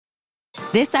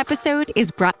This episode is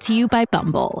brought to you by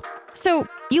Bumble. So,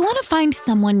 you want to find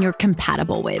someone you're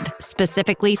compatible with,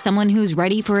 specifically someone who's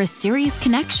ready for a serious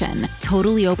connection,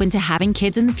 totally open to having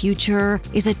kids in the future,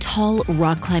 is a tall,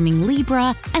 rock-climbing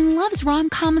Libra, and loves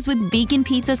rom-coms with vegan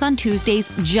pizzas on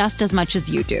Tuesdays just as much as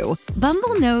you do.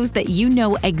 Bumble knows that you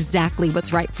know exactly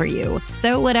what's right for you.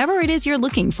 So whatever it is you're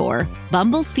looking for,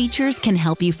 Bumble's features can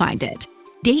help you find it.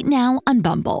 Date now on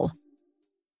Bumble.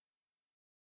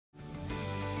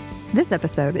 This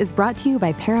episode is brought to you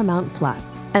by Paramount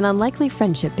Plus. An unlikely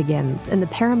friendship begins in the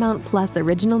Paramount Plus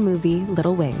original movie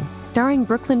Little Wing, starring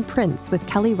Brooklyn Prince with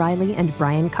Kelly Riley and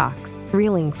Brian Cox.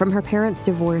 Reeling from her parents'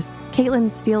 divorce,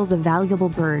 Caitlin steals a valuable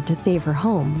bird to save her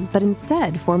home, but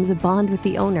instead forms a bond with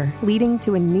the owner, leading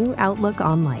to a new outlook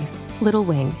on life. Little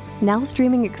Wing, now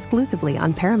streaming exclusively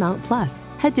on Paramount Plus.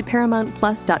 Head to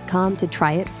ParamountPlus.com to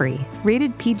try it free.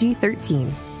 Rated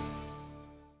PG-13.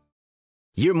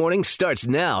 Your morning starts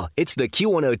now. It's the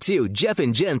Q102 Jeff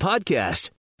and Jen podcast.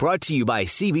 Brought to you by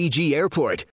CBG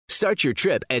Airport. Start your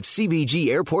trip at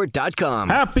CBGAirport.com.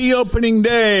 Happy opening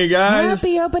day, guys.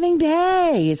 Happy opening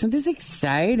day. Isn't this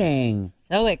exciting?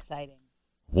 So exciting.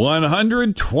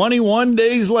 121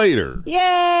 days later.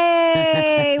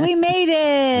 Yay! We made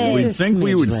it. We'd think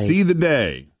we would see the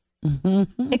day.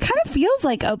 It kind of feels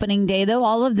like opening day, though.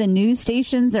 All of the news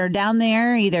stations are down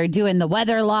there either doing the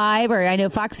weather live, or I know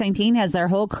Fox 19 has their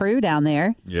whole crew down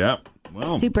there. Yeah.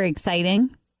 Well, super exciting.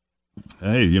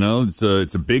 Hey, you know, it's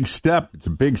a big step. It's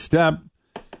a big step.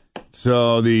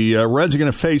 So the Reds are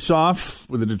going to face off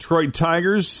with the Detroit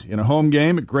Tigers in a home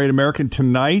game at Great American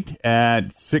tonight at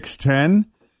 6:10.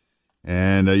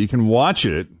 And you can watch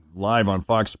it live on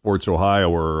Fox Sports Ohio,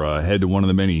 or head to one of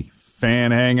the many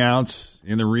fan hangouts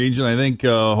in the region. I think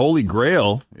Holy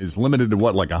Grail is limited to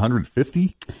what, like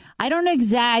 150? I don't know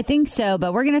exactly. I think so,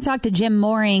 but we're going to talk to Jim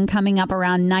Mooring coming up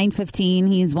around 9:15.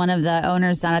 He's one of the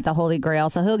owners down at the Holy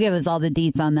Grail, so he'll give us all the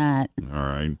deets on that. All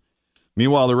right.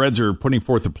 Meanwhile, the Reds are putting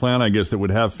forth a plan, I guess, that would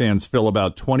have fans fill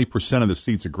about 20% of the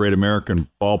seats at Great American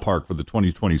Ballpark for the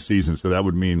 2020 season. So that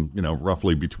would mean, you know,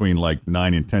 roughly between like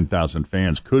 9,000 and 10,000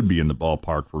 fans could be in the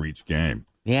ballpark for each game.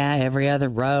 Yeah, every other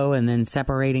row and then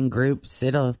separating groups.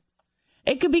 It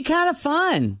could be kind of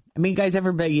fun. I mean, guys,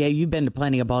 everybody, you've been to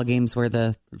plenty of ball games where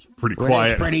it's pretty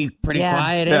quiet. It's pretty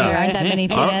quiet. Yeah. There aren't that many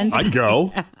fans. I'd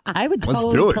go. I would Let's do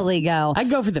it. totally go.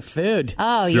 I'd go for the food.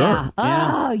 Oh, Sure. yeah.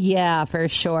 Oh, yeah, for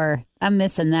sure. I'm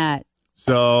missing that.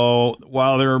 So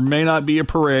while there may not be a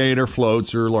parade or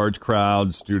floats or large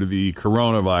crowds due to the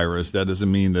coronavirus, that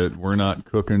doesn't mean that we're not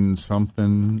cooking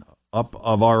something up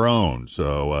of our own.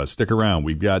 So stick around.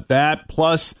 We've got that.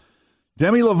 Plus,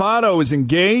 Demi Lovato is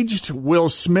engaged. Will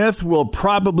Smith will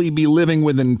probably be living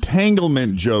with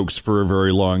entanglement jokes for a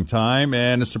very long time.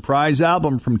 And a surprise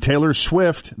album from Taylor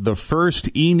Swift. The first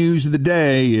E-News of the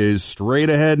day is straight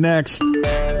ahead next.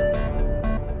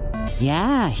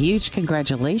 Yeah, huge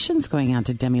congratulations going out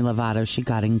to Demi Lovato. She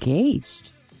got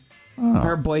engaged. Oh.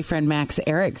 Her boyfriend, Max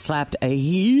Eric, slapped a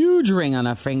huge ring on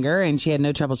her finger, and she had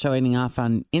no trouble showing it off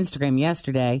on Instagram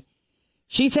yesterday.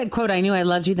 She said, quote, "I knew I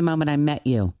loved you the moment I met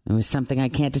you. It was something I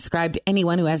can't describe to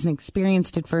anyone who hasn't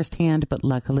experienced it firsthand, but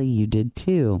luckily you did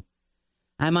too.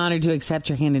 I'm honored to accept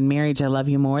your hand in marriage. I love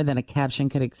you more than a caption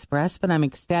could express, but I'm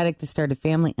ecstatic to start a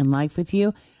family and life with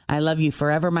you. I love you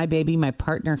forever, my baby. My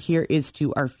partner here is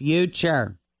to our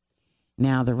future."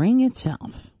 Now, the ring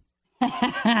itself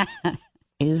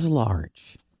is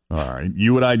large. All right.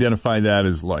 You would identify that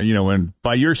as, you know, and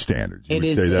by your standards, you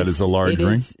would say that is a large ring?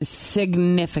 It is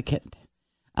significant.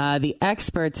 The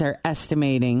experts are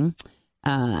estimating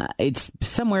it's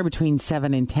somewhere between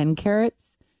 7 and 10 carats.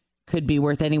 Could be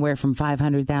worth anywhere from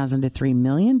 $500,000 to $3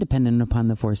 million, depending upon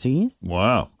the 4 Cs.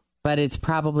 Wow. But it's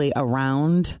probably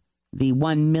around the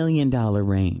 $1 million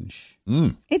range.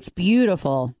 It's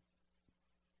beautiful.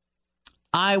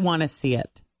 I want to see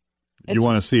it. You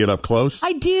want to see it up close?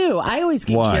 I do. I always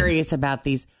get Why? curious about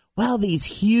these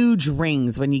huge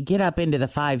rings when you get up into the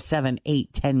 5, 7,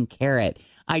 8, 10 carat.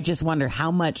 I just wonder how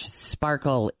much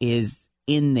sparkle is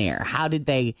in there. How did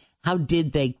they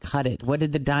cut it? What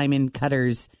did the diamond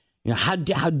cutters, you know, how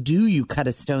do you cut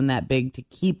a stone that big to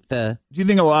keep the... Do you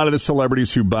think a lot of the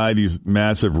celebrities who buy these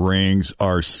massive rings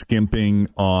are skimping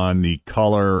on the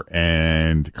color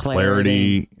and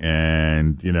clarity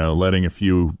and, you know, letting a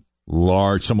few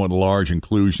somewhat large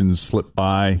inclusions slip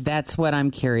by? That's what I'm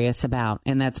curious about,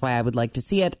 and that's why I would like to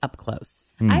see it up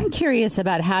close. I'm curious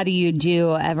about how do you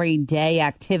do everyday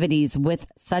activities with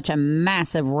such a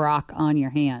massive rock on your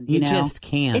hand? You know? just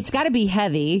can't. It's got to be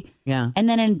heavy. Yeah. And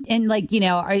then,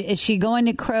 is she going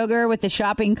to Kroger with the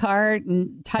shopping cart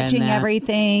and touching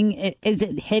everything? Is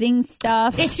it hitting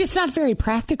stuff? It's just not very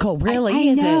practical, really,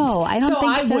 I is know. it? I don't think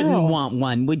so. I wouldn't want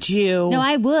one, would you? No,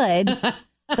 I would.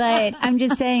 But I'm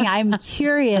just saying, I'm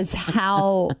curious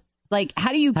how do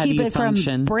you keep it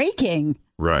function? From breaking?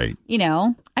 Right.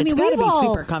 It's got to be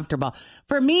super comfortable.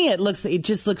 For me, it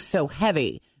just looks so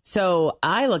heavy. So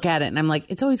I look at it and I'm like,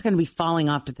 it's always going to be falling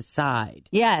off to the side.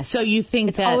 Yes. So you think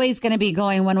it's always going to be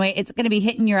going one way. It's going to be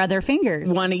hitting your other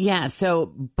fingers.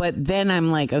 But then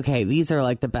I'm like, okay, these are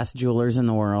like the best jewelers in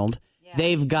the world. Yeah.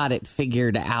 They've got it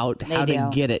figured out how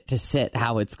to get it to sit,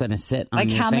 how it's going to sit on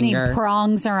your how finger. Many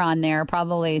prongs are on there?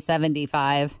 Probably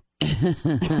 75.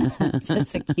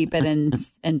 Just to keep it in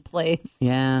place.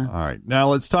 Yeah. All right. Now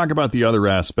let's talk about the other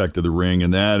aspect of the ring,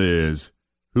 and that is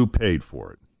who paid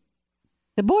for it.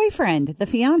 The boyfriend, the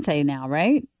fiance now,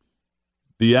 right?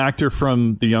 The actor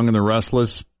from The Young and the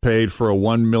Restless paid for a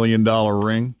 $1 million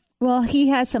ring. Well, he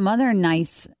has some other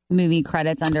nice movie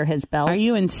credits under his belt. Are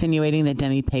you insinuating that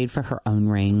Demi paid for her own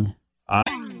ring?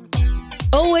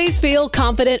 Always feel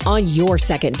confident on your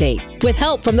second date. With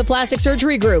help from the Plastic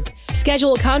Surgery Group.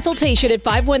 Schedule a consultation at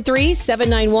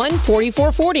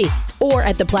 513-791-4440 or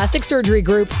at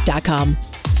theplasticsurgerygroup.com.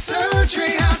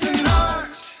 Surgery has an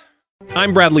art.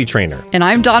 I'm Bradley Trainer. And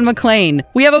I'm Don McClain.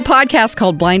 We have a podcast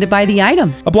called Blinded by the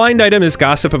Item. A blind item is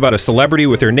gossip about a celebrity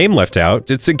with their name left out.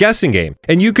 It's a guessing game,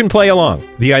 and you can play along.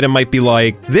 The item might be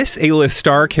like, this A-list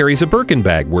star carries a Birkin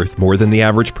bag worth more than the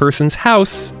average person's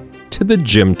house to the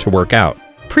gym to work out.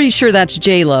 Pretty sure that's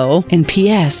J-Lo. And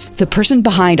P.S. the person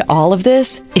behind all of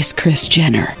this is Kris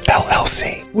Jenner,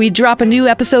 LLC. We drop a new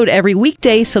episode every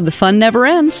weekday so the fun never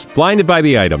ends. Blinded by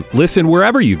the Item. Listen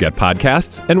wherever you get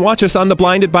podcasts and watch us on the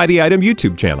Blinded by the Item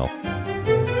YouTube channel.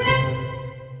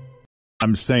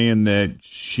 I'm saying that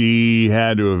she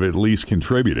had to have at least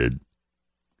contributed.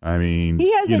 I mean,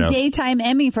 he has a daytime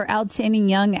Emmy for Outstanding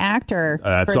Young Actor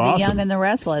that's for awesome. The Young and the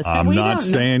Restless. I'm not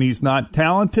saying he's not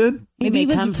talented. He may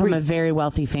come from a very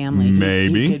wealthy family.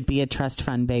 Maybe. He could be a trust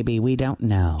fund baby. We don't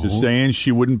know. Just saying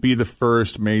she wouldn't be the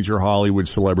first major Hollywood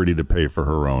celebrity to pay for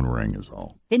her own ring is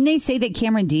all. Didn't they say that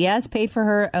Cameron Diaz paid for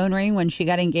her own ring when she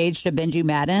got engaged to Benji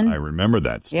Madden? I remember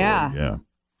that story. Yeah.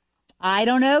 I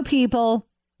don't know, people.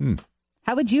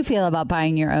 How would you feel about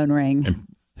buying your own ring?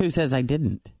 Who says I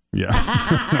didn't? Yeah.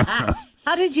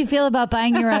 How did you feel about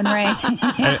buying your own ring?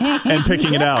 and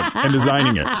picking it out and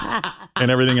designing it and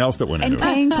everything else that went into it.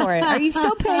 And paying for it. Are you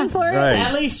still paying for it? Right.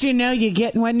 At least you know you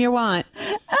get what you want.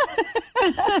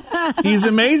 He's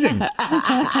amazing.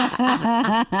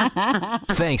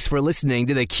 Thanks for listening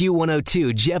to the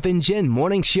Q102 Jeff and Jen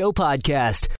Morning Show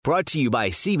podcast, brought to you by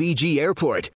CBG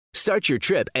Airport. Start your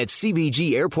trip at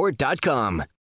CBGAirport.com.